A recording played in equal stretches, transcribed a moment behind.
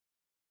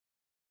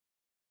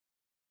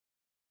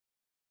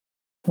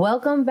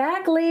Welcome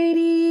back,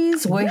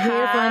 ladies. We're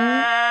here for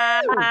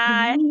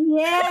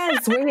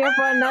we're here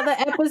for another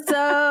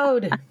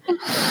episode.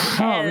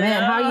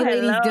 Man, how are you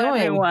ladies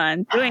doing?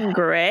 Everyone, doing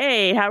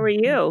great. How are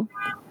you?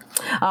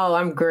 Oh,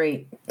 I'm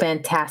great.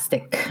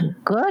 Fantastic.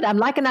 Good. I'm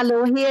liking that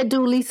little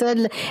hairdo, Lisa.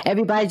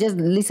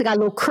 Lisa got a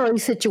little curly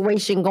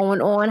situation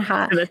going on.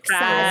 Her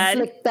side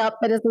slicked up,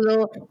 and it's a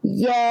little,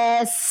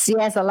 yes.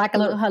 I like her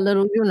little, her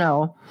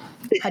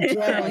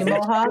curly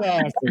mohawk.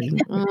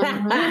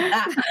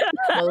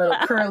 A little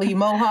curly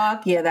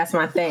mohawk. Yeah, that's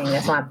my thing.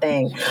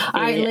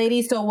 All right,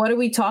 ladies. So what are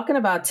we talking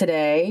about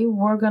today?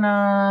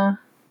 I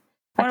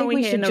think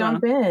we should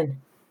jump in.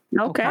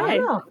 Okay.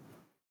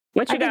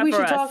 What you got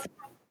for us?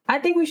 I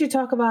think we should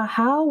talk about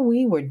how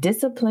we were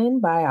disciplined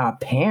by our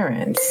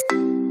parents.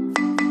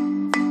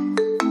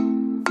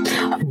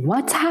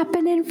 What's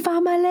happening,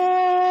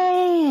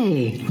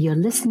 family? You're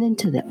listening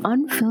to the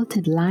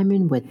Unfiltered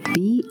Lyman with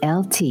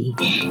BLT.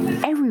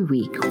 Every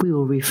week, we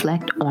will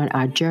reflect on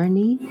our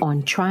journey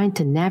on trying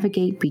to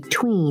navigate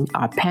between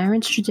our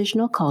parents'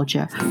 traditional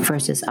culture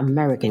versus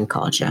American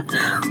culture.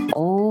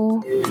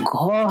 Oh,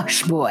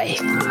 gosh, boy.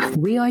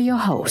 We are your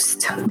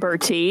hosts,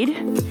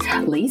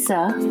 Bertide,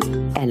 Lisa,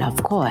 and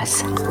of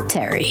course,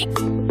 Terry.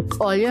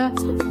 Olya,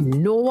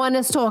 no one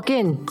is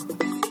talking.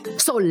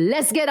 So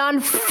let's get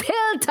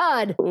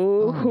unfiltered.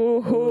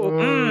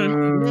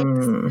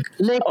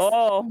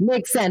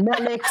 Licks and no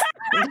licks.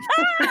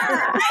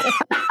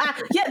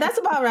 Yeah, that's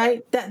about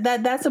right.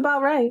 That's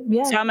about right.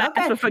 Yeah. So I'm gonna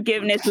ask for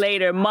forgiveness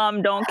later.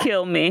 Mom, don't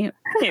kill me.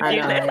 Go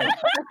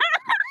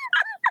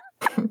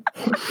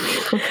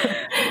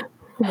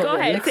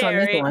ahead,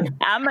 Terry.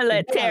 I'm going to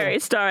let Terry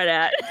start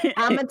out.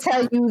 I'm going to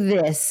tell you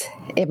this.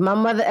 If my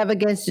mother ever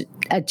gets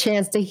a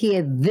chance to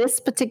hear this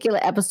particular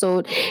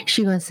episode,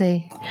 she's going to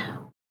say,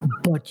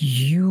 "But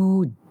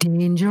you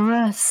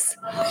dangerous.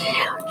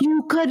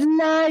 You could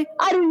lie.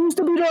 I didn't used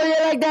to be doing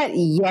it like that."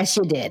 Yes,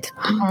 you did.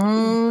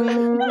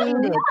 You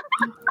did.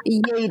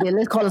 Yeah, you did.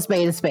 Let's call a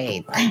spade a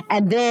spade.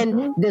 And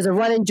then there's a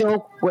running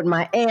joke with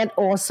my aunt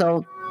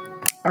also.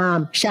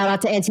 Shout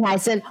out to Auntie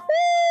Hyson.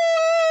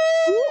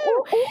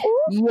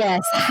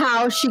 Yes,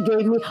 how she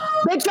gave me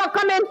big truck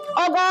coming.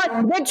 Oh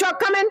God, big truck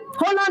coming.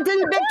 Hold on to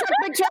the big truck.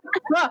 Big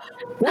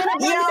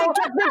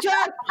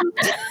truck.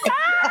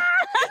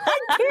 I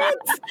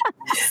can't.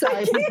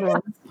 Sorry,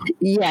 people.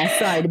 Yeah,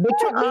 sorry. The big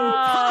truck being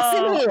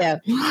passing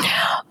here.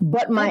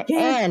 But my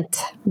aunt,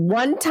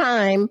 one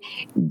time,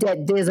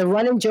 that there's a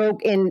running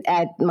joke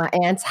at my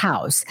aunt's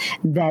house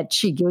that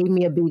she gave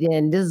me a beating.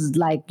 And this is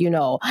like,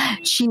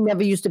 she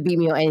never used to beat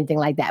me or anything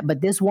like that.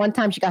 But this one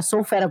time she got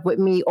so fed up with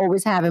me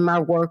always having my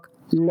work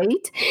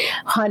late.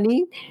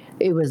 Honey,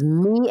 it was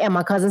me and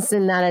my cousin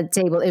sitting down at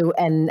the table,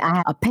 and I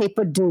had a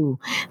paper due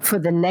for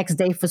the next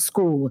day for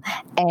school.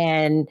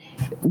 And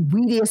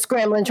we were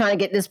scrambling trying to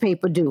get this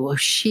paper due.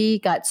 She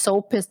got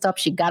so pissed up,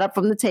 she got up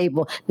from the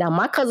table. Now,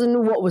 my cousin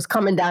knew what was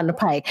coming down the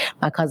pike.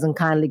 My cousin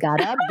kindly got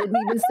up, didn't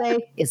even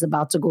say, "It's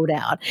about to go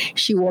down."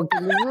 She walked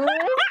in the room,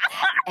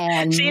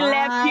 and she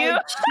left you.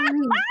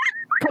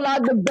 Pull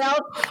out the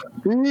belt,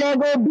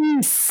 Lego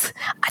beast.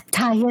 I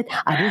tired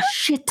of this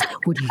shit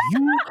with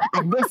you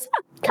and this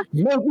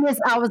lateness.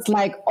 I was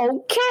like,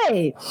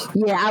 okay.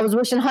 Yeah, I was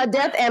wishing her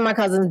death and my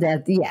cousin's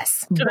death.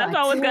 Yes. So that's what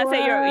I was going to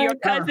say. Your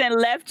cousin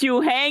left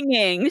you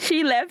hanging.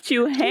 She left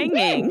you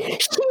hanging.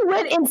 She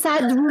went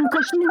inside the room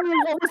because she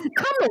knew what was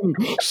coming.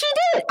 She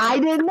did. I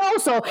didn't know.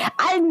 So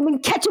I didn't even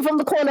catch it from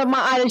the corner of my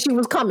eye that she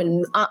was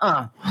coming.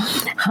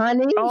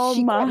 Honey,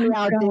 she got me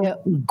out there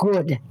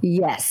good.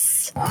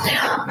 Yes.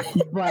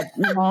 But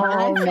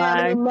my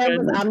family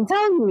members, I'm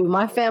telling you,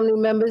 my family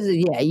members,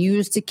 you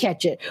used to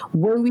catch it.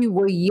 When we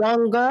were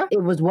younger,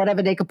 it was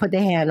whatever they could put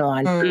their hand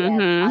on.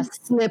 A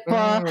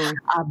slipper,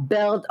 a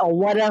belt, or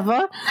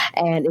whatever.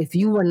 And if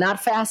you were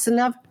not fast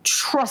enough,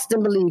 trust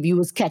and believe you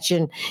was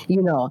catching,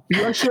 your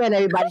share and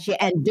everybody's share.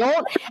 And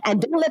don't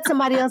let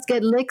somebody else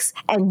get licks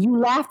and you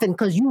laughing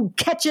because you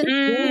catching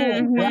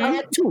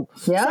too.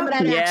 Yeah. Some of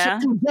that action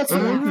too, just for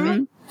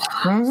laughing.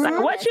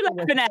 Like, what you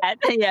laughing at?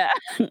 Yeah.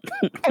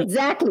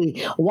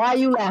 Exactly. Why are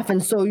you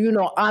laughing? So, it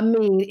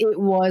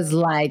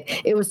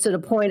was to the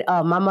point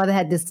of my mother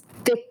had this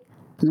thick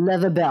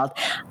leather belt.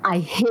 I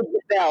hid the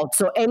belt.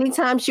 So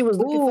anytime she was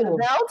looking for the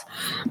belt,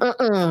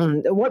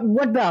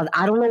 what belt?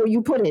 I don't know where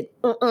you put it.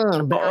 But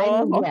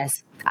I knew,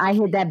 yes. I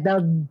hid that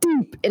belt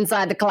deep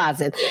inside the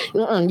closet. You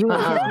won't hit me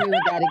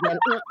with that again.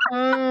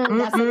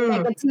 That's a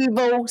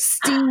negativo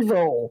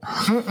Steve-O.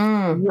 Yes,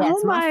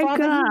 oh my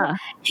God.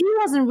 He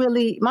wasn't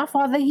really, my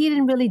father, he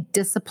didn't really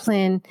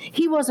discipline.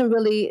 He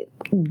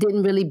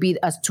didn't really beat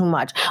us too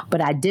much.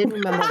 But I did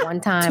remember one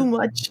time. Too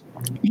much.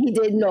 He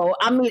didn't know.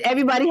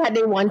 Everybody had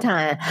their one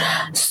time.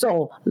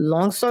 So,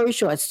 long story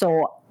short,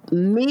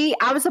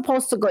 I was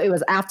supposed to go, it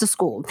was after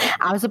school.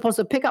 I was supposed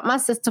to pick up my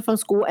sister from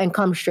school and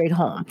come straight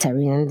home.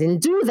 Terry didn't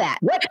do that.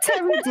 What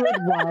Terry did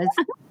was,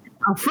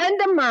 a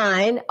friend of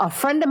mine,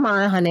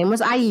 her name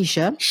was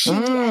Aisha. She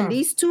and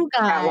these two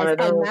guys,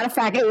 and matter of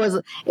fact, it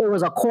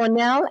was a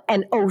Cornell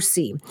and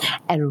OC.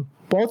 And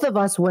both of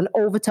us went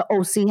over to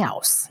OC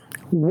house.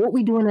 What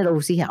we doing at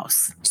OC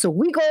house? So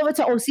we go over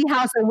to OC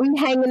house and we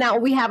hanging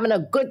out. We having a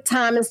good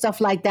time and stuff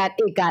like that.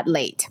 It got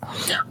late.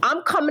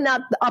 I'm coming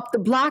out up the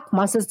block.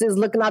 My sister's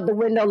looking out the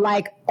window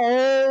like,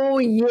 oh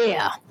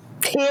yeah.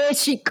 Here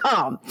she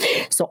come.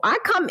 So I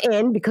come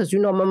in because,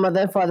 my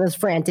mother and father is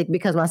frantic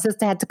because my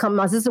sister had to come.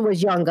 My sister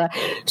was younger,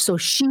 so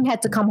she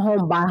had to come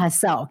home by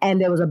herself. And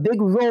there was a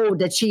big road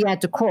that she had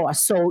to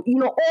cross. So,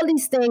 all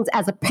these things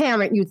as a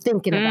parent you're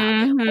thinking about.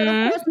 Mm-hmm. But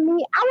of course,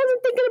 me, I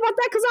wasn't thinking about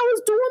that because I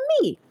was doing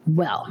me.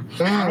 Well,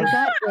 I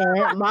got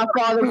there. My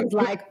father was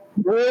like,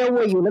 where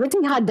were you? Let me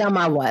tell you how dumb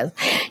I was.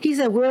 He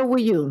said, where were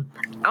you?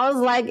 I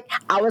was like,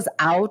 I was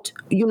out,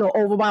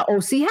 over by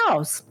OC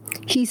house.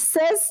 He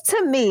says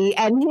to me,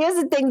 and here's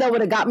the thing that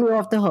would have got me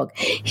off the hook.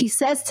 He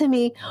says to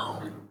me,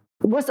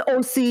 what's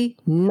OC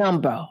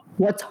number?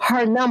 What's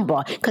her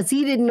number? Because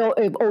he didn't know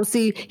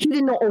OC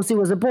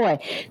was a boy.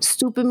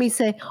 Stupid me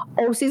say,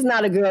 OC's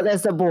not a girl,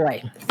 that's a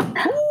boy.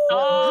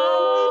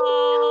 Oh,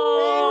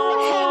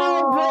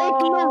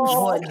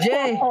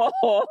 Jay.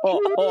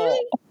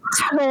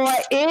 Tore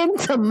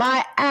into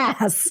my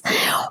ass.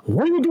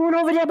 What are you doing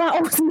over there by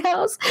OC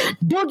house?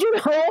 Don't you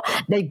know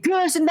that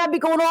girls should not be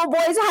going on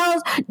boys'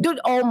 house? Dude,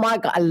 oh my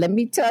God, let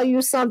me tell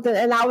you something.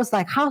 And I was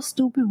like, how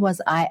stupid was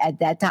I at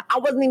that time? I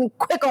wasn't even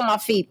quick on my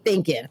feet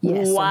thinking.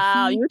 Yes,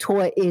 wow. So you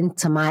tore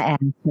into my ass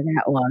for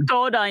that one.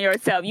 Told on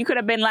yourself. You could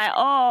have been like,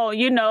 well,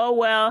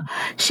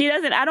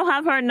 I don't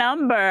have her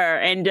number,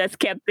 and just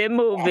kept it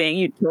moving.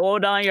 You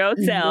told on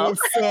yourself.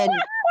 Listen,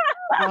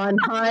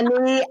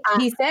 honey,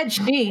 he said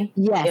she.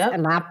 Yes, yep.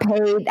 and I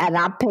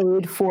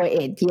paid for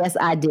it. Yes,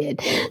 I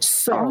did.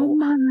 So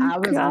I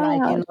was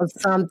like,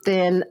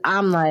 something.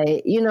 I'm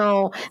like,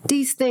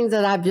 these things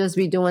that I've just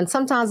be doing.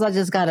 Sometimes I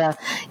just gotta,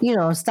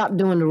 stop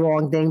doing the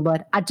wrong thing,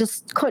 but I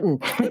just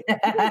couldn't. Here's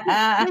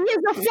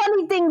the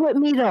funny thing with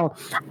me though.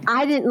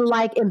 I didn't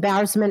like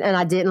embarrassment and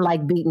I didn't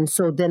like beating.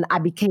 So then I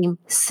became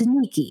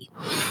sneaky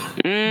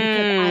because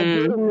I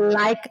didn't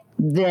like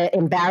the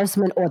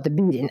embarrassment or the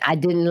beating. I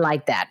didn't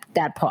like that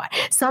part.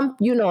 Some,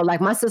 like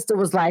my sister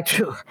was like,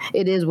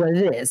 it is what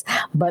it is.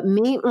 But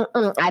me,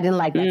 I didn't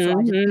like that. So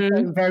I just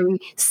became very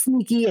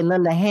sneaky and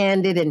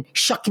underhanded and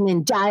shucking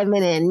and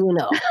jiving and,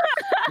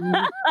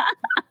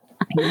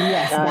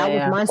 Yes, that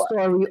was my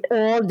story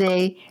all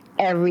day,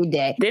 every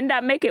day. Didn't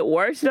that make it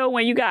worse though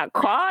when you got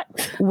caught?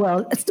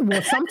 Well,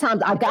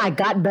 sometimes I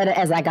got better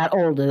as I got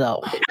older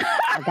though.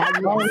 I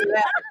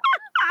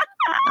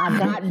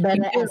got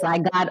better as I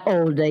got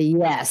older.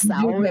 Yes,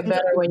 I always get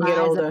better when you get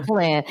older.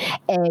 Plan.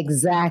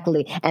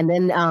 Exactly. And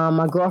then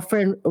my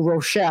girlfriend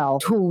Rochelle,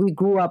 who we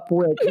grew up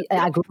with,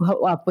 I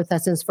grew up with her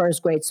since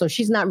first grade. So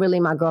she's not really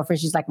my girlfriend.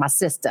 She's like my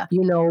sister.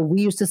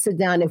 We used to sit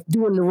down. If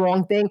doing the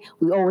wrong thing,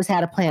 we always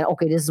had a plan.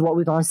 Okay, this is what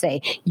we're gonna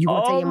say. You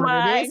gonna tell your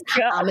mother this?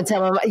 God. I'm gonna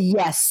tell her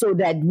yes, so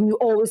that we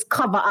always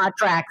cover our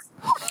tracks.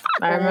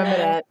 I remember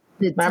that.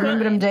 I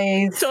remember them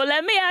days. So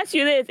let me ask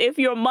you this. If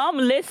your mom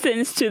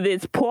listens to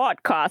this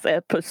podcast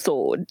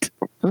episode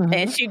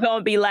and she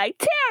going to be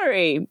like,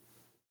 Terry,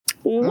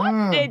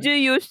 what did you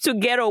used to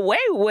get away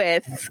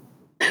with?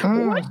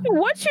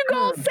 What you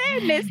gonna say,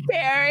 Miss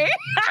Terry?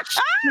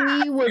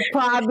 She would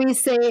probably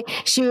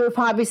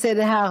say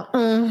to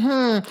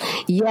her,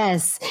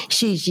 yes,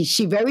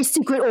 she very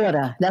secret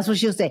order. That's what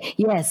she'll say.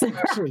 Yes,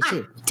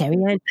 she Terry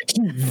Ann,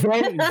 she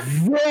very,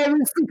 very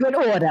secret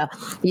order.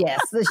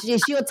 Yes,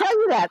 she'll tell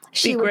you that.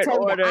 She secret will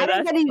tell order, you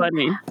that.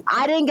 funny.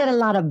 I didn't get a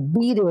lot of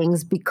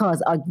beatings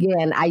because,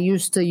 again, I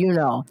used to,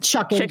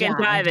 chuck and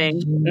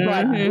driving.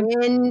 But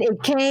when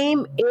it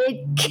came.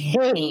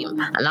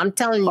 And I'm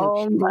telling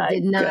you, it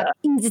did not.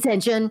 Easy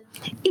tension.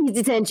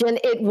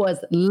 It was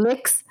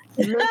licks.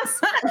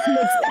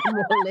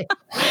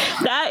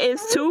 That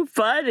is too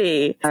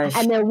funny.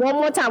 And then one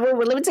more time.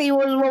 Wait, let me tell you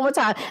one more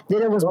time.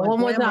 Then it was one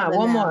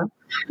more.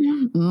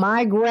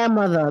 My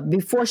grandmother,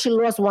 before she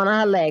lost one of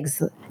her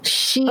legs,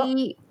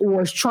 she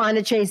was trying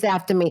to chase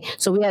after me.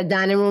 So we had a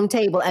dining room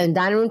table, and the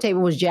dining room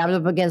table was jammed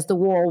up against the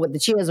wall with the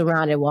chairs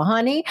around it. Well,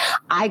 honey,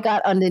 I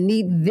got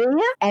underneath there,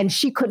 and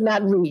she could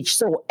not reach.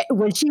 So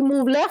when she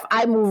moved left,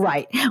 I moved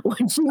right.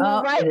 When she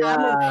moved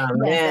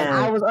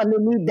I was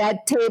underneath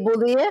that table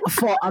there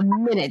for a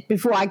minute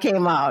before I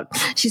came out.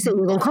 She said,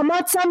 "You're gonna come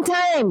out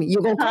sometime.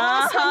 You're gonna come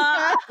out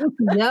sometime."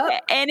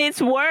 Yep. And it's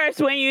worse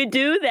when you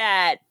do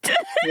that.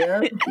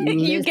 Yep.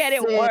 You get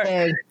it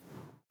worse.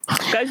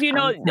 Because,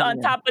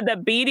 on top of the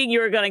beating you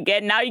were going to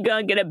get, now you're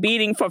going to get a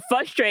beating for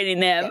frustrating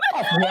them.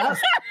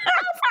 Yes.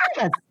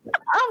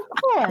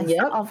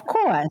 Of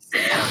course.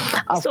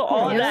 So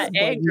all that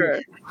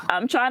anger,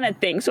 I'm trying to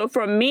think. So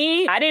for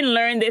me, I didn't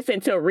learn this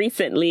until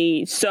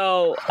recently.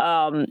 So,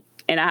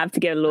 and I have to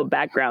get a little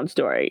background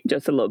story,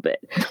 just a little bit.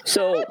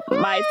 So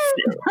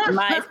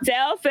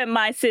myself and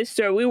my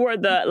sister, we were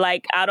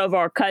out of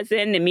our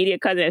cousin,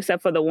 immediate cousin,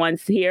 except for the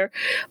ones here,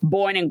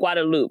 born in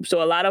Guadeloupe.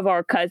 So a lot of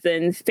our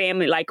cousins,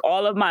 family, like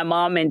all of my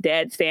mom and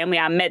dad's family,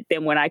 I met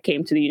them when I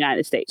came to the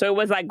United States. So it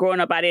was like growing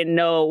up, I didn't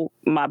know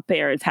my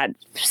parents had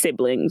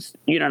siblings.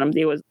 You know what I'm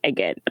saying? It was,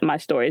 again, my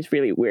story is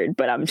really weird,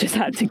 but I'm just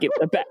had to give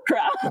the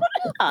background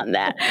on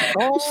that.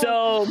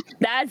 So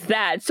that's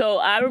that. So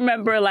I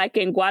remember like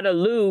in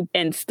Guadeloupe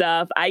and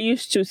stuff, I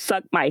used to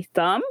suck my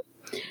thumb,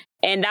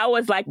 and that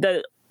was like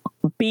the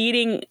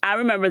beating. I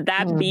remember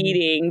that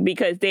beating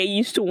because they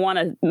used to want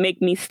to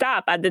make me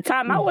stop. At the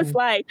time, I was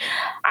like,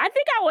 I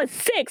think I was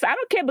 6.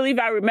 Can't believe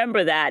I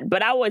remember that,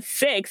 but I was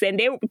 6, and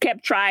they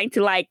kept trying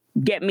to like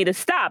get me to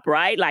stop,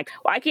 right? Like,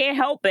 I can't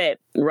help it,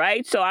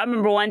 right? So I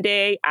remember one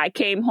day I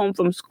came home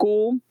from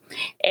school,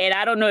 and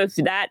I don't know if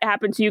that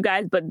happened to you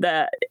guys, but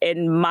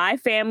in my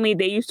family,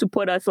 they used to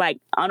put us like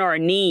on our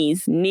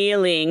knees,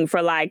 kneeling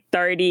for like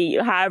 30,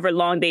 however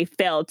long they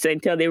felt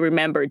until they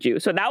remembered you.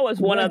 So that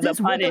was one of the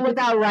punishments.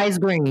 Without rice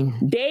grain.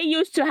 They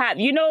used to have,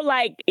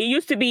 like it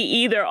used to be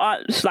either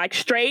on like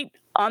straight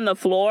on the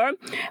floor,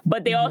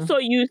 but they also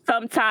use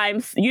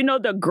sometimes,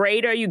 the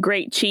grater, you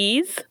grate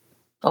cheese.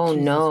 Oh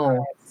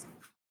no.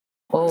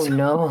 Oh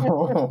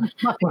no!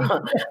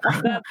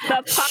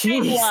 the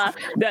fine one,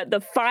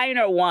 the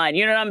finer one.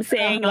 You know what I'm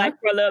saying? Like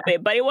for a little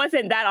bit, but it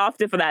wasn't that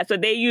often for that. So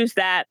they used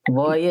that.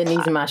 Boy, it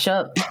needs to mash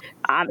up.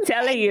 I'm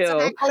telling you,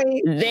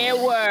 there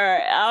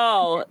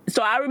were.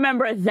 So I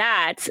remember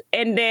that,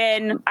 and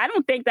then I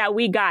don't think that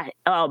we got,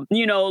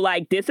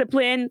 like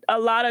disciplined a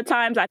lot of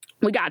times.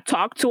 We got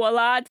talked to a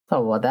lot.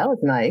 Oh well, that was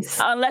nice.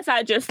 Unless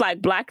I just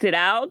like blacked it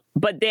out.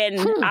 But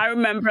then I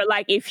remember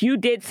like if you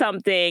did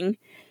something,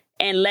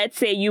 and let's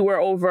say you were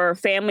over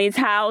family's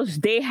house,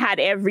 they had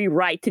every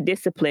right to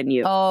discipline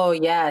you. Oh,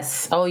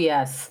 yes.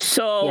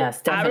 So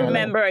yes, I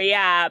remember,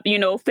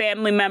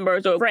 family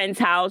members or friends'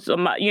 house,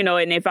 and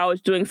if I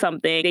was doing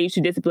something, they used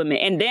to discipline me.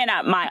 And then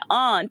at my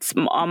aunt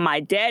on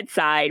my dad's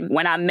side,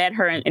 when I met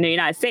her in the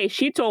United States,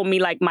 she told me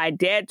like my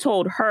dad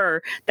told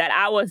her that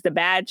I was the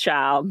bad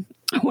child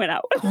when I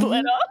was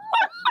little.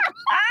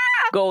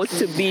 Goes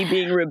to me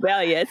being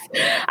rebellious.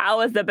 I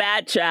was the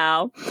bad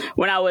child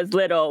when I was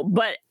little,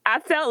 but I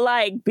felt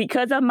like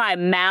because of my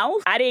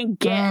mouth, I didn't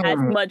get as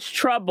much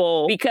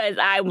trouble because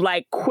I'm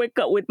like quick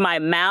up with my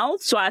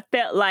mouth. So I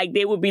felt like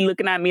they would be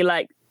looking at me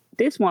like,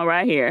 this one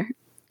right here.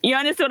 You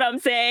understand what I'm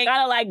saying?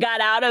 Kind of like got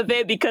out of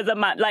it because of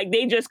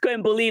they just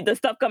couldn't believe the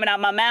stuff coming out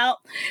my mouth.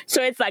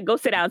 So it's like, go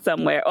sit down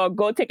somewhere or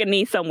go take a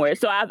knee somewhere.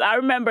 So I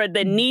remember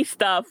the knee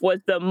stuff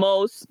was the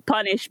most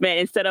punishment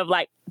instead of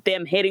like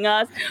them hitting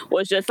us,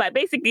 was just like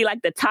basically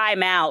like the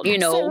timeout,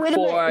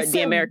 for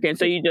the Americans.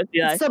 So you just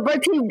be like. So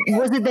Bertie,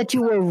 was it that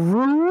you were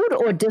rude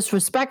or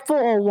disrespectful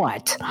or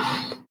what?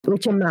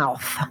 With your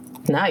mouth.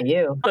 Not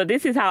you. So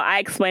this is how I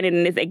explain it,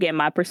 and this again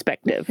my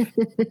perspective.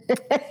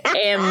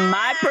 And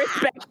my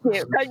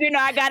perspective, because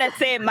I gotta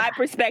say my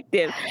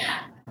perspective.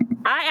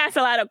 I ask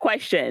a lot of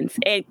questions,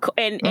 and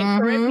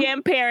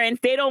Caribbean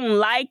parents, they don't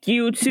like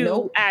you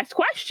to ask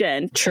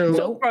questions. True.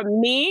 So for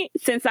me,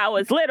 since I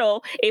was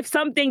little, if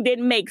something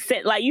didn't make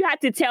sense, like you had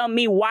to tell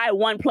me why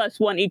 1 +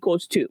 1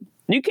 = 2.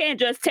 You can't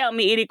just tell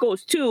me it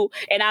equals 2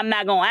 and I'm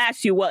not going to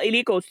ask you, well, it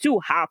equals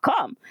 2. How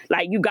come?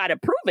 Like, you got to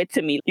prove it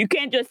to me. You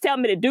can't just tell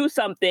me to do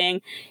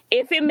something.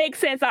 If it makes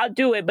sense, I'll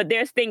do it. But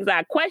there's things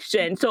I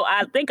question. So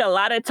I think a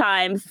lot of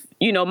times,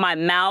 my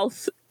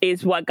mouth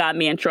is what got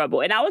me in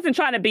trouble. And I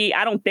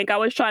don't think I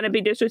was trying to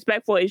be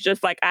disrespectful. It's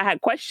just like I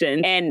had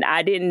questions and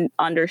I didn't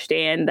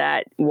understand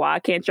that. Why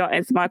can't y'all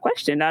answer my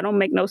question? That don't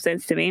make no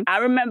sense to me. I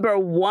remember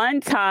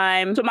one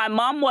time, so my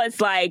mom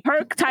was like,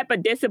 her type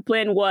of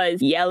discipline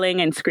was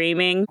yelling and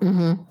screaming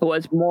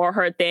was more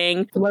her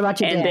thing. What about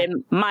your dad? And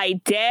then my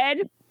dad,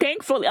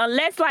 thankfully,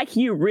 unless like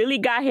you really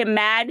got him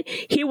mad,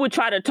 he would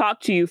try to talk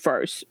to you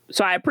first.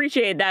 So I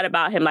appreciated that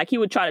about him. Like he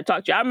would try to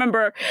talk to you. I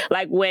remember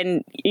like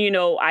when,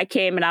 I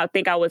came and I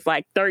think I was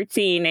like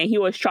 13 and he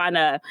was trying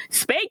to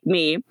spank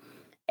me.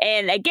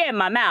 And again,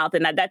 my mouth.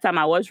 And at that time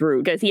I was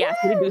rude because he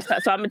asked me to do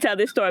stuff. So I'm going to tell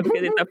this story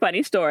because it's a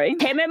funny story.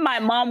 Him and my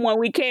mom, when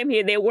we came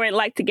here, they weren't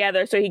like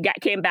together. So he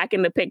came back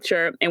in the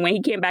picture. And when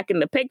he came back in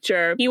the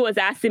picture, he was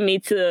asking me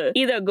to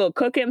either go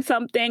cook him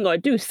something or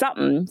do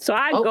something. So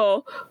I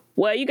go,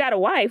 well, you got a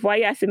wife. Why are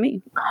you asking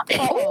me?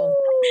 Oh.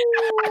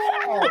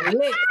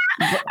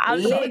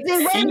 I'm like,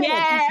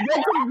 yeah.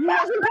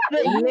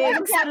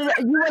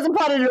 You wasn't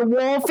part of the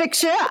wall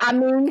fixture? I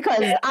mean,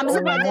 because I'm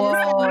surprised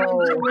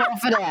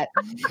for that.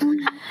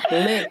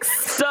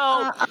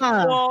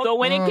 So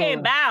when it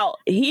came out,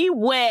 he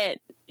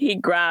he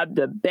grabbed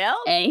the belt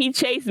and he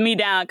chased me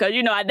down. Cause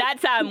at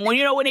that time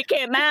when it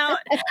came out,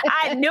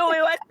 I knew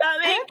it was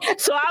coming.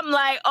 So I'm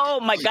like, oh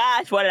my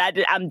gosh, what did I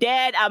do? I'm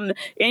dead. And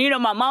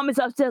my mom is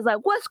upstairs like,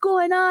 what's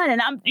going on?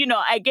 And I'm,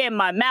 again,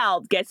 my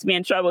mouth gets me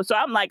in trouble. So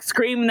I'm like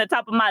screaming the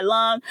top of my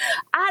lung.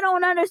 I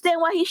don't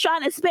understand why he's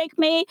trying to spank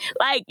me.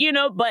 Like,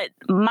 but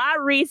my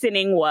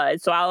reasoning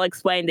was, so I'll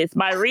explain this.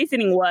 My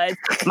reasoning was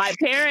my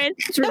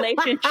parents'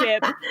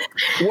 relationship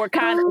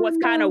was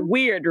kind of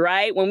weird,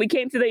 right? When we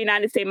came to the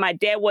United States, my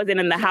dad wasn't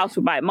in the house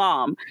with my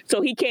mom.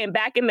 So he came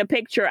back in the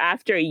picture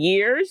after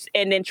years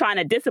and then trying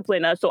to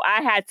discipline us. So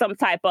I had some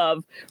type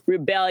of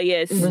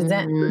rebellious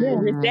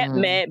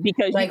resentment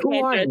because like,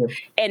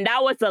 and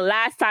that was the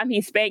last time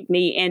he spanked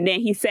me. And then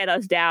he set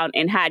us down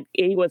and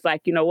he was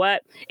like, you know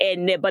what?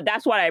 But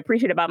that's what I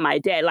appreciate about my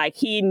dad. Like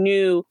he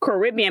knew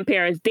Caribbean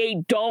parents,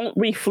 they don't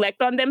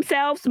reflect on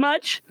themselves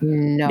much.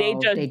 No, they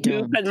just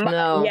do.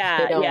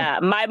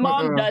 My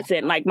mom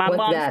doesn't. Like my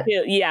mom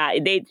still,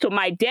 so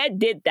my dad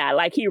did that.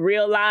 Like he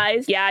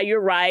realized,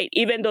 you're right.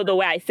 Even though the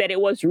way I said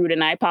it was rude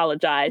and I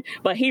apologize,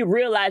 but he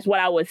realized what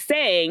I was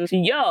saying.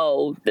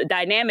 The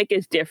dynamic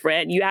is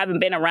different. You haven't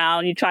been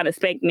around. You're trying to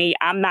spank me.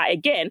 I'm not,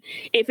 again,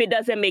 if it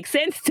doesn't make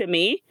sense to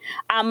me,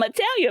 I'm going to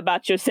tell you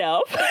about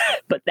yourself.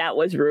 But that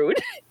was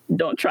rude.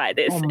 Don't try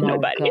this,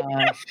 nobody.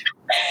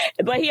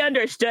 But he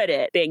understood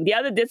it. The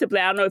other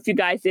discipline, I don't know if you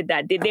guys did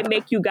that. Did they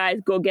make you guys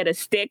go get a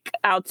stick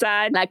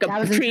outside, like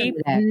a tree?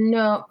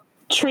 No.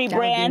 Tree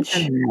branch.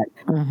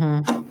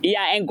 Mm-hmm.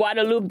 Yeah, in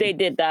Guadeloupe they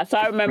did that. So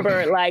I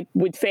remember like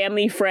with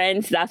family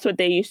friends, that's what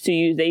they used to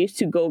use. They used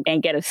to go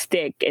and get a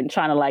stick and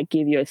trying to like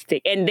give you a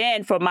stick. And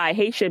then for my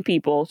Haitian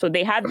people, so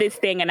they have this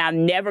thing and I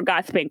never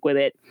got spanked with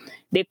it.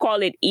 They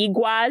call it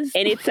iguaz,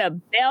 and it's a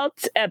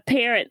belt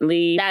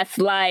apparently that's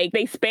like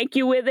they spank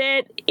you with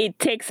it. It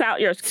takes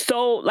out your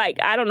soul. Like,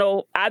 I don't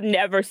know. I've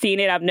never seen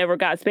it. I've never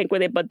got spanked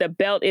with it, but the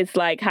belt is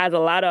like has a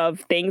lot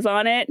of things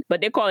on it, but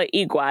they call it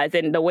iguaz.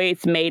 And the way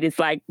it's made is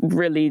like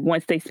really,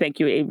 once they spank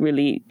you, it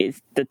really is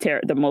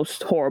the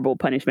most horrible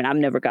punishment. I've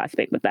never got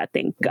spanked with that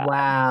thing. God.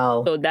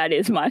 Wow. So that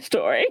is my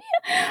story.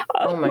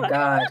 Oh my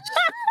gosh.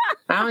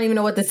 I don't even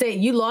know what to say.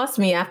 You lost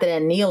me after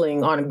that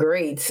kneeling on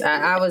grates.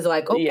 I was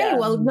like, okay,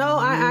 well, no,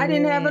 I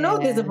didn't have no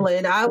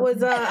discipline. I was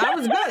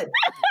good.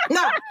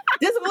 No,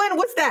 discipline,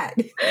 what's that?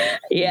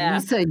 Yeah.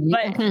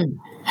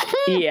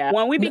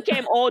 When we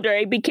became older,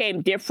 it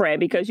became different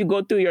because you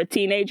go through your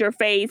teenager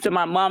phase. So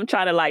my mom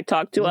tried to like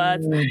talk to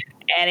us.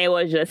 And it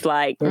was just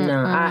like... No,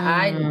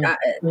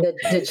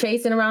 the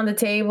chasing around the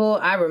table,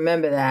 I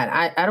remember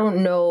that. I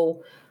don't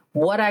know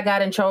what I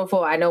got in trouble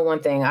for. I know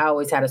one thing. I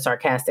always had a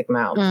sarcastic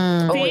mouth.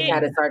 Always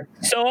had a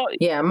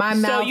my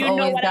mouth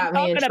always got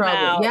me in trouble.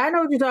 About. Yeah, I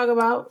know what you're talking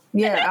about.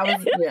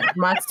 Yeah,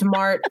 my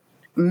smart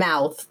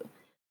mouth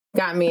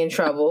got me in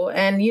trouble.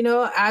 And,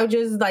 I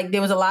just like,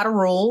 there was a lot of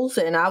rules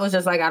and I was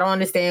just like, I don't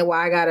understand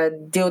why I got to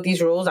deal with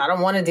these rules. I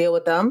don't want to deal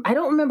with them. I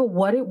don't remember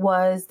what it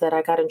was that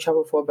I got in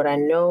trouble for, but I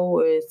know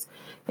it's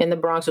in the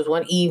Bronx. It was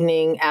one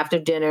evening after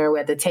dinner, we're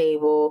at the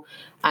table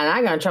and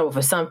I got in trouble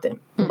for something.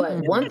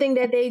 But one thing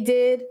that they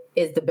did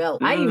is the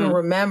belt. I even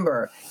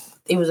remember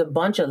it was a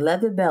bunch of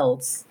leather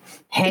belts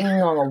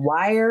hanging on a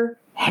wire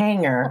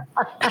hanger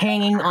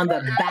hanging on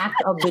the back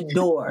of the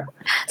door.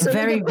 So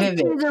very vivid.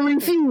 Choose and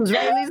refuse,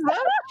 right, Lisa?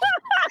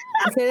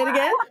 Say that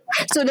again?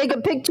 So they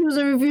could pick, choose,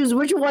 and refuse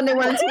which one they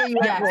want to tell you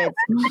with.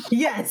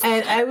 Yes.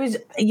 And I was,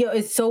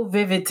 it's so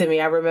vivid to me.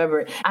 I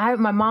remember it.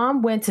 My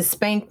mom went to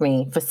spank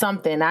me for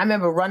something. I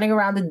remember running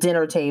around the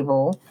dinner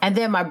table and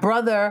then my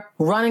brother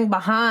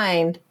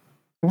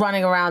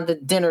running around the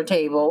dinner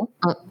table,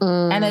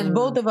 and then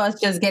both of us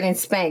just getting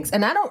spanks.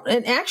 And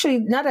actually,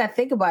 now that I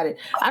think about it,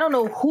 I don't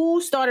know who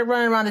started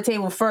running around the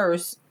table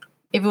first,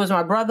 if it was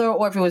my brother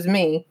or if it was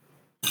me.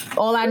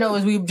 All I know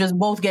is we were just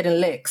both getting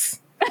licks.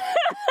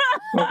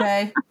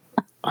 Okay?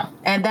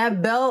 And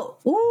that belt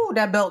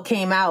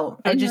came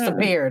out. It just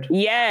appeared.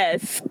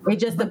 Yes. It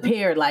just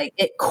appeared like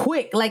it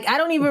quick. Like I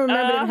don't even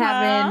remember them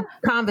having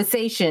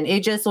conversation.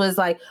 It just was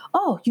like,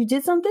 oh, you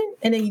did something?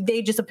 And then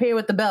they just appear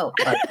with the belt.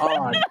 Like,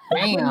 oh,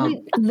 damn.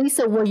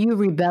 Lisa, were you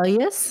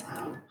rebellious?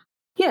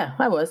 Yeah,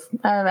 I was.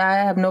 I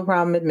have no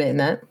problem admitting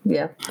that.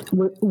 Yeah.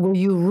 Were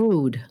you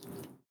rude?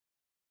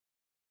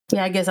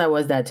 Yeah, I guess I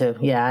was that too.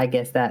 Yeah, I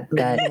guess that.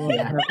 Yeah.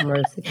 Yeah.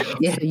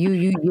 They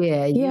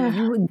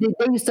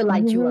used to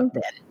light you up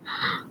then.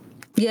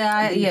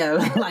 Yeah.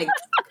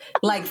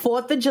 Like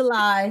 4th of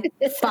July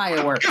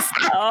fireworks.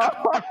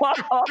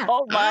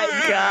 Oh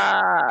my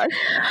God.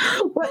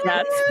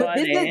 That's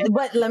funny.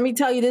 But let me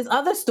tell you this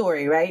other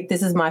story, right?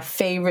 This is my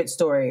favorite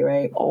story,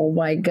 right? Oh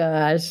my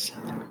gosh.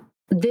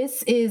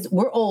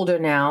 We're older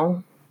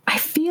now. I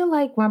feel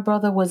like my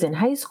brother was in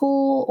high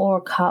school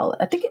or college.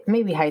 I think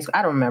maybe high school.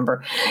 I don't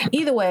remember.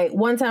 Either way,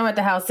 one time at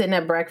the house sitting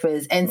at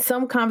breakfast and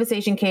some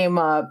conversation came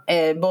up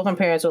and both my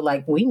parents were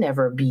like, we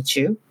never beat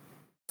you.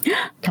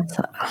 It's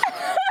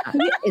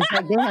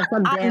like they have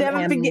some damn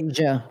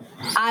amnesia.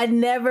 I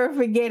never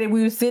forget it.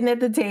 We were sitting at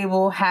the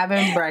table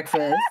having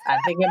breakfast. I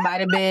think it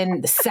might have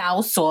been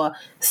South or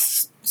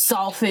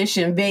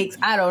saltfish and bakes.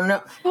 I don't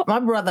know. My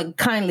brother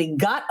kindly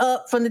got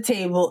up from the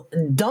table,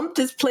 dumped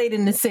his plate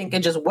in the sink,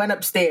 and just went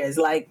upstairs.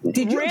 Like,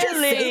 did you just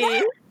say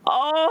that?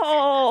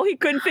 Oh, he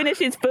couldn't finish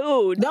his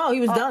food. No,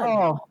 he was done.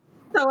 Oh.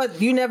 So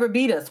you never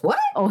beat us. What?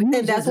 Oh, he was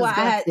and that's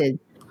why disgusted.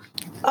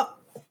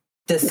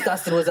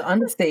 Disgusted was an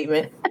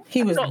understatement.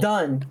 He was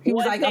done. He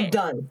was like, I'm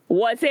done.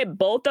 Was it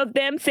both of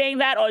them saying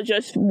that or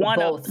just one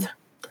both. of them?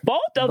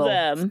 Both of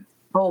them?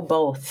 Oh,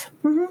 both.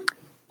 Mm-hmm.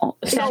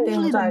 It's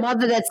usually the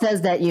mother that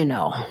says that, you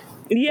know.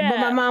 Yeah.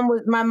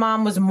 But my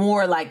mom was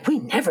more like, we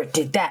never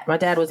did that. My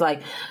dad was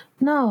like,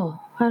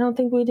 no, I don't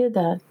think we did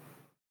that.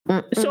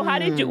 So what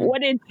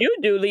did you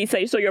do,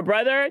 Lisa? So your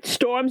brother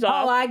storms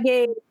off. Oh, I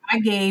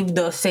gave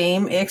the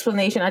same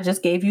explanation I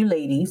just gave you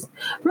ladies.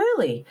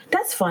 Really?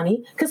 That's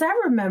funny. Because I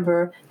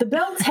remember the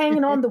belts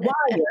hanging on the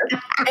wire,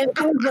 and it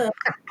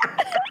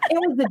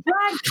was the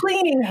dry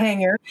cleaning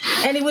hanger,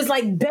 and it was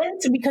like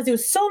bent because there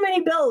was so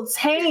many belts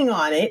hanging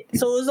on it,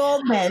 so it was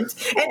all bent,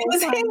 and it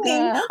was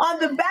hanging on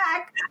the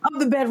back of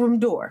the bedroom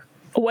door.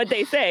 What'd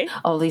they say?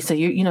 Oh, Lisa,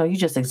 you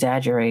just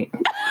exaggerate.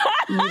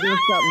 You did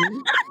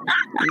something.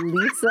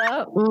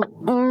 Lisa.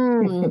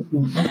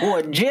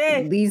 Boy,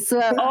 Jay.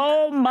 Lisa.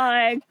 Oh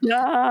my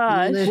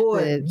gosh.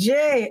 Boy,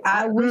 Jay.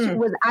 I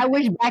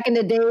wish back in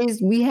the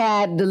days we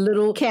had the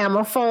little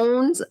camera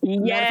phones.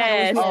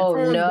 Yes. Oh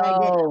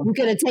no. We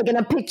could have taken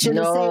a picture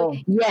to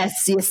say,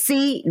 yes, you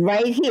see,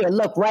 right here.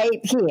 Look, right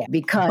here.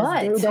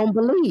 Because they don't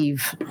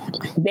believe.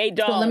 They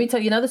don't. So let me tell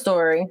you another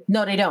story.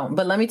 No, they don't.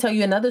 But let me tell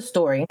you another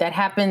story that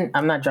happened.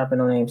 I'm not dropping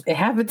no names. It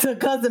happened to a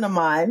cousin of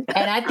mine.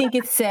 And I think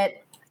it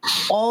set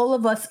all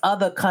of us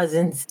other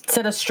cousins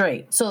set us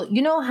straight. So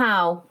you know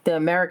how the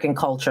American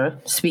culture,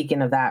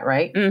 speaking of that,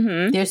 right?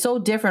 Mm-hmm. They're so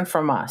different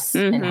from us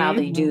and how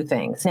they do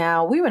things.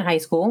 Now, we were in high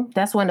school.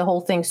 That's when the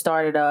whole thing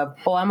started of,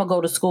 I'm going to go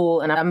to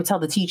school and I'm going to tell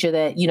the teacher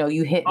that, you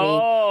get me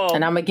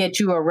and I'm going to get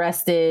you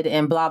arrested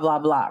and blah, blah,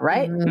 blah,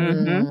 right?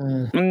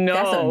 Mm-hmm. No.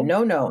 That's a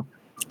no-no.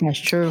 That's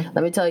true.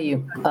 Let me tell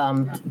you,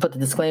 put the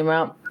disclaimer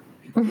out.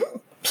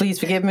 Please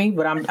forgive me,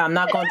 but I'm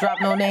not going to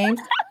drop no names.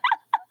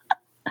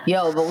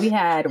 Yo, but we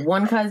had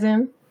one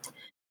cousin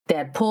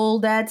that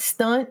pulled that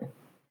stunt.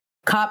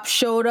 Cop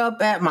showed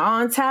up at my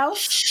aunt's house.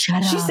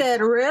 She said,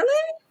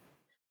 really?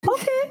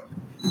 Okay.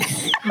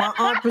 My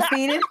aunt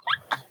proceeded,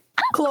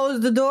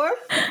 closed the door.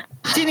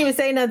 She didn't even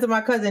say nothing to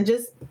my cousin.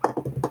 Just,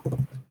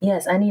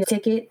 yes, I need a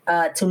ticket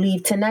to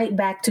leave tonight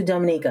back to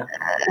Dominica.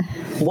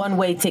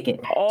 One-way ticket.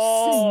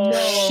 Oh.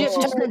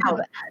 Shipped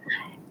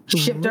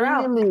her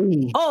out.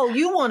 Oh,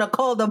 you want to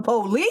call the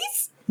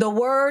police? The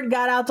word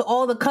got out to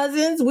all the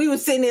cousins. We were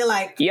sitting there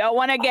like, y'all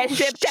want to get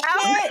shipped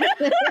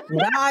out?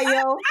 Nah,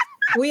 yo.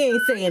 We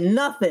ain't saying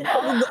nothing.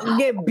 We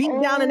get beat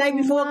down the night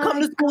before, come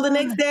to school the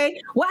next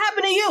day. What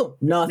happened to you?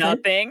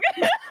 Nothing.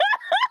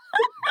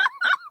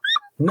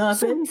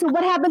 Nothing. So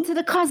what happened to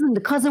the cousin?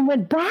 The cousin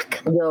went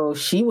back? Yo,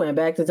 she went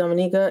back to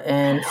Dominica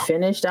and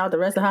finished out the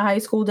rest of her high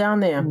school down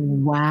there.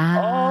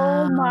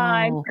 Wow. Oh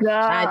my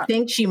God. I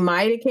think she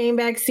might have came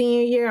back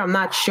senior year. I'm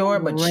not sure,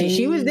 but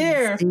she was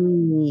there.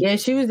 Yeah,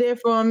 she was there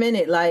for a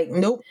minute. Like,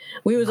 nope.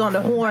 We was on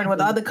the horn with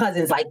the other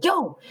cousins like,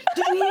 yo,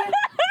 did you hear?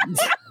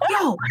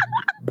 Yo,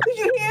 did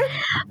you hear?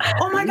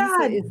 Oh my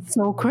God. It's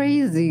so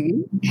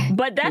crazy.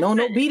 But that's no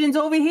beatings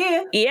over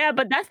here. Yeah,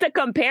 but that's the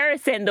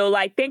comparison though.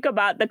 Like, think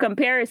about the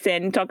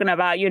comparison, talking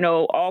about,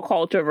 all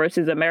culture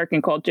versus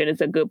American culture.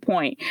 Is a good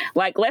point.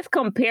 Like, let's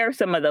compare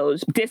some of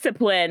those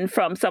discipline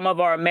from some of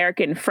our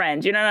American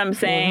friends. You know what I'm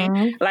saying?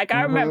 Mm-hmm. Like,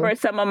 I remember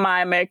some of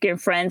my American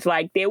friends,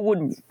 like, they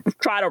would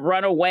try to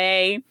run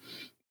away.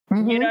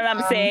 Mm-hmm. You know what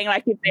I'm saying?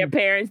 Like, if their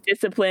parents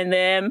disciplined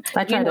them.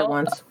 I tried that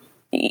once.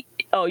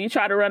 Oh, you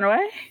tried to run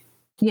away?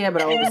 Yeah,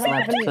 but I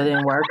overslept, so it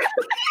didn't work.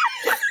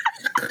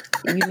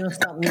 You know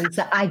something,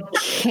 Lisa? I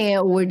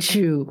can't with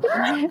you.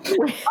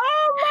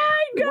 Oh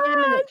my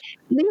God.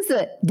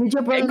 Lisa, did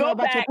your brother know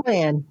about your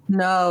plan?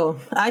 No.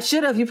 I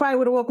should have. You probably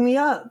would have woke me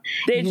up.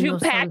 Did you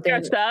pack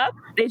your stuff?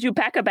 Did you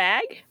pack a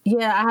bag?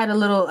 Yeah, I had a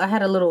little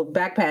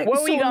backpack.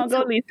 Where were you going to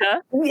go,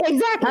 Lisa?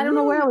 Exactly. I don't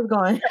know where I was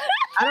going.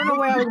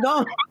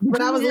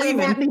 But I was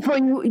leaving.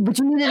 But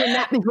you needed a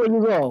nap before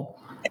you go.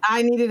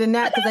 I needed a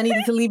nap because I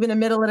needed to leave in the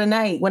middle of the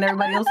night when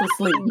everybody else was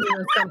asleep. You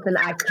know something?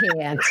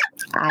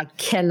 I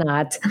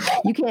cannot.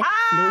 You can't.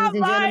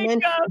 Ladies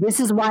and gentlemen, this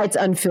is why it's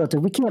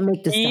unfiltered. We can't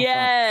make this stuff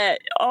up.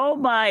 Oh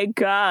my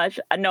gosh.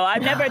 No,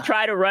 I've never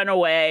tried to run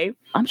away.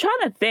 I'm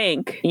trying to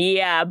think.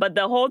 Yeah, but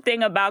the whole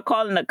thing about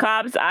calling the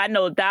cops, I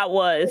know that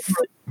was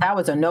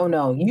a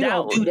no-no. You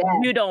don't do that.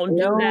 You don't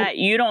do that.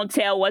 You don't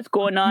tell what's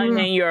going on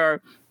in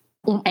your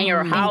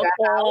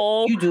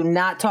household. You do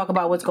not talk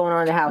about what's going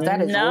on in the house.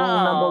 That is rule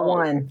number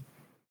one.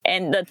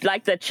 And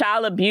the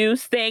child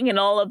abuse thing and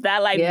all of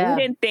that. Like,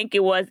 we didn't think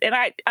it was. And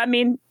I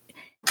mean,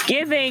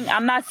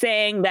 I'm not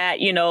saying that,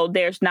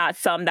 there's not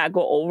some that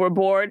go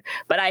overboard,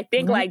 but I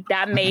think like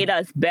that made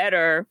us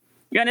better.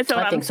 You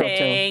understand what I'm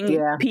saying? So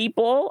yeah.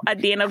 People, at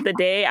the end of the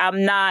day,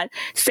 I'm not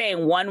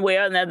saying one way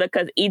or another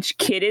because each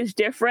kid is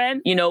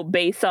different,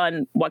 based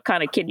on what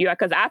kind of kid you are.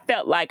 Because I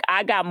felt like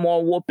I got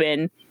more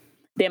whooping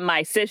than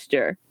my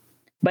sister.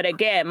 But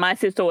again, my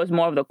sister was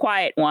more of the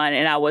quiet one,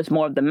 and I was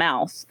more of the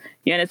mouse.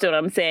 You understand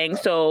what I'm saying?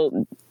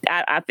 So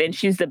I think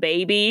she's the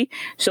baby.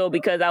 So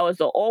because I was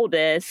the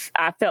oldest,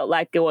 I felt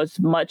like it was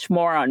much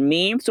more on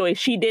me. So if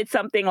she did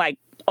something like,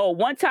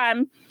 one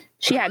time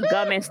she had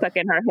gum stuck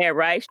in her hair,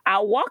 right? I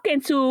walk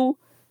into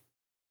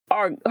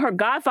her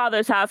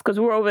godfather's house because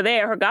we were over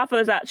there. Her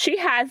godfather's house. She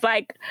has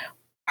like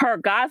her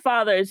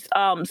godfather's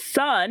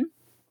son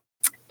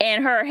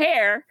and her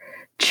hair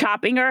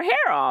chopping her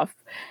hair off.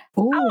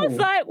 Ooh. I was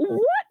like,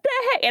 what the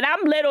heck? And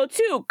I'm little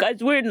too,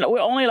 because we're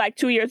only like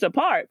 2 years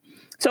apart.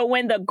 So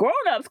when the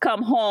grown-ups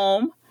come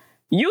home,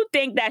 you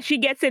think that she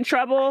gets in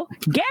trouble.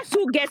 Guess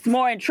who gets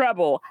more in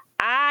trouble?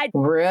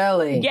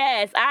 Really?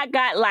 Yes, I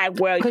got like,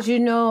 well, because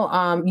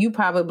you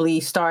probably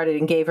started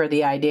and gave her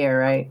the idea,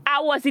 right? I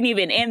wasn't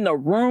even in the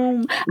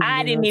room.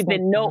 I didn't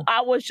even know.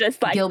 I was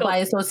just like guilt by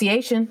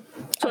association.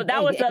 So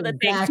that was the other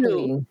thing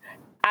too.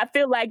 I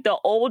feel like the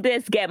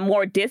oldest get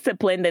more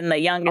disciplined than the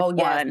youngest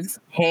one.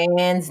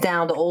 Hands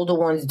down, the older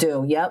ones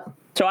do. Yep.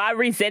 So I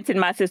resented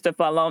my sister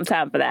for a long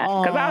time for that.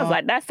 Because I was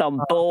like, that's some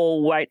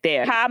bull right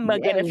there. How am I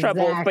going to get in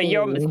trouble for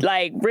your,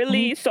 like,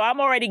 really? So I'm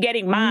already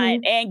getting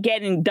mine and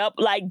getting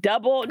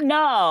double?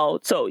 No.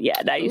 So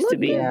yeah, that used to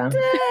be. Yeah.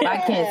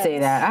 I can't say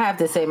that. I have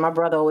to say my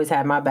brother always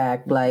had my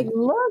back. Like,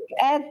 look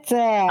at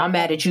that. I'm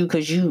mad at you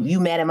because you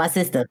mad at my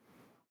sister.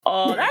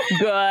 Oh, that's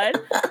good.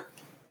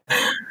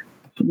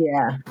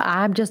 Yeah,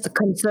 I'm just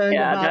concerned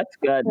about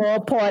all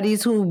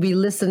parties who will be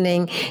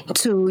listening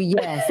to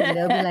and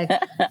they'll be like,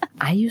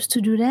 I used to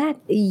do that.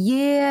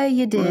 Yeah,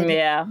 you did.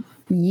 Yeah.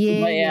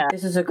 Yeah.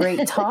 This is a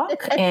great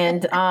talk.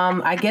 And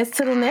I guess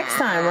till the next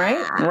time,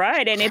 right?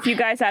 Right. And if you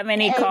guys have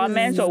any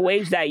comments or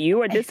ways that you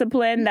are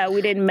disciplined that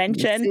we didn't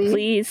mention,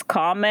 please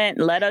comment.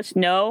 Let us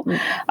know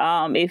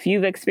if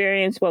you've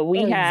experienced what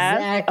we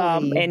have.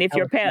 And if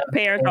your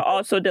parents are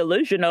also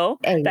delusional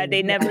that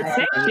they never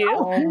sent you,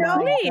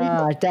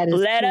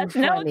 let us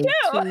know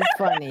too.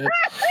 Funny.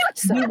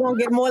 So we won't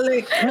get more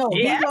licked. No.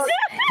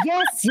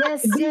 Yes.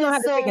 You don't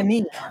have to take a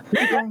knee.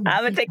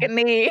 I'm going to take a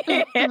knee.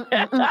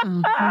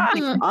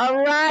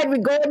 All right, we're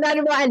going down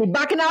the line.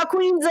 Bacchanal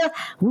Queens,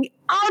 we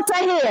out of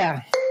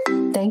here.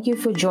 Thank you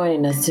for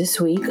joining us this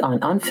week on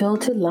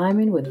Unfiltered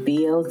Lyman with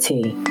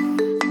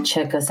BLT.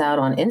 Check us out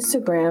on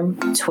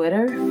Instagram,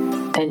 Twitter,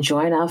 and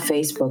join our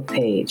Facebook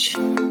page.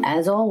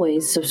 As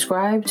always,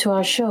 subscribe to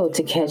our show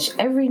to catch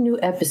every new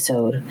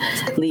episode.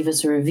 Leave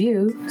us a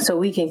review so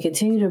we can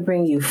continue to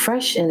bring you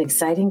fresh and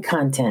exciting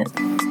content.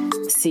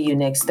 See you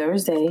next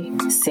Thursday,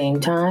 same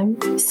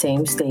time,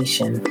 same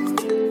station.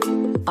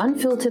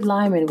 Unfiltered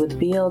Lyman with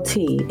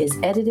BLT is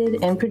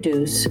edited and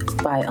produced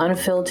by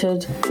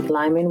Unfiltered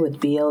Lyman with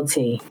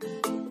BLT.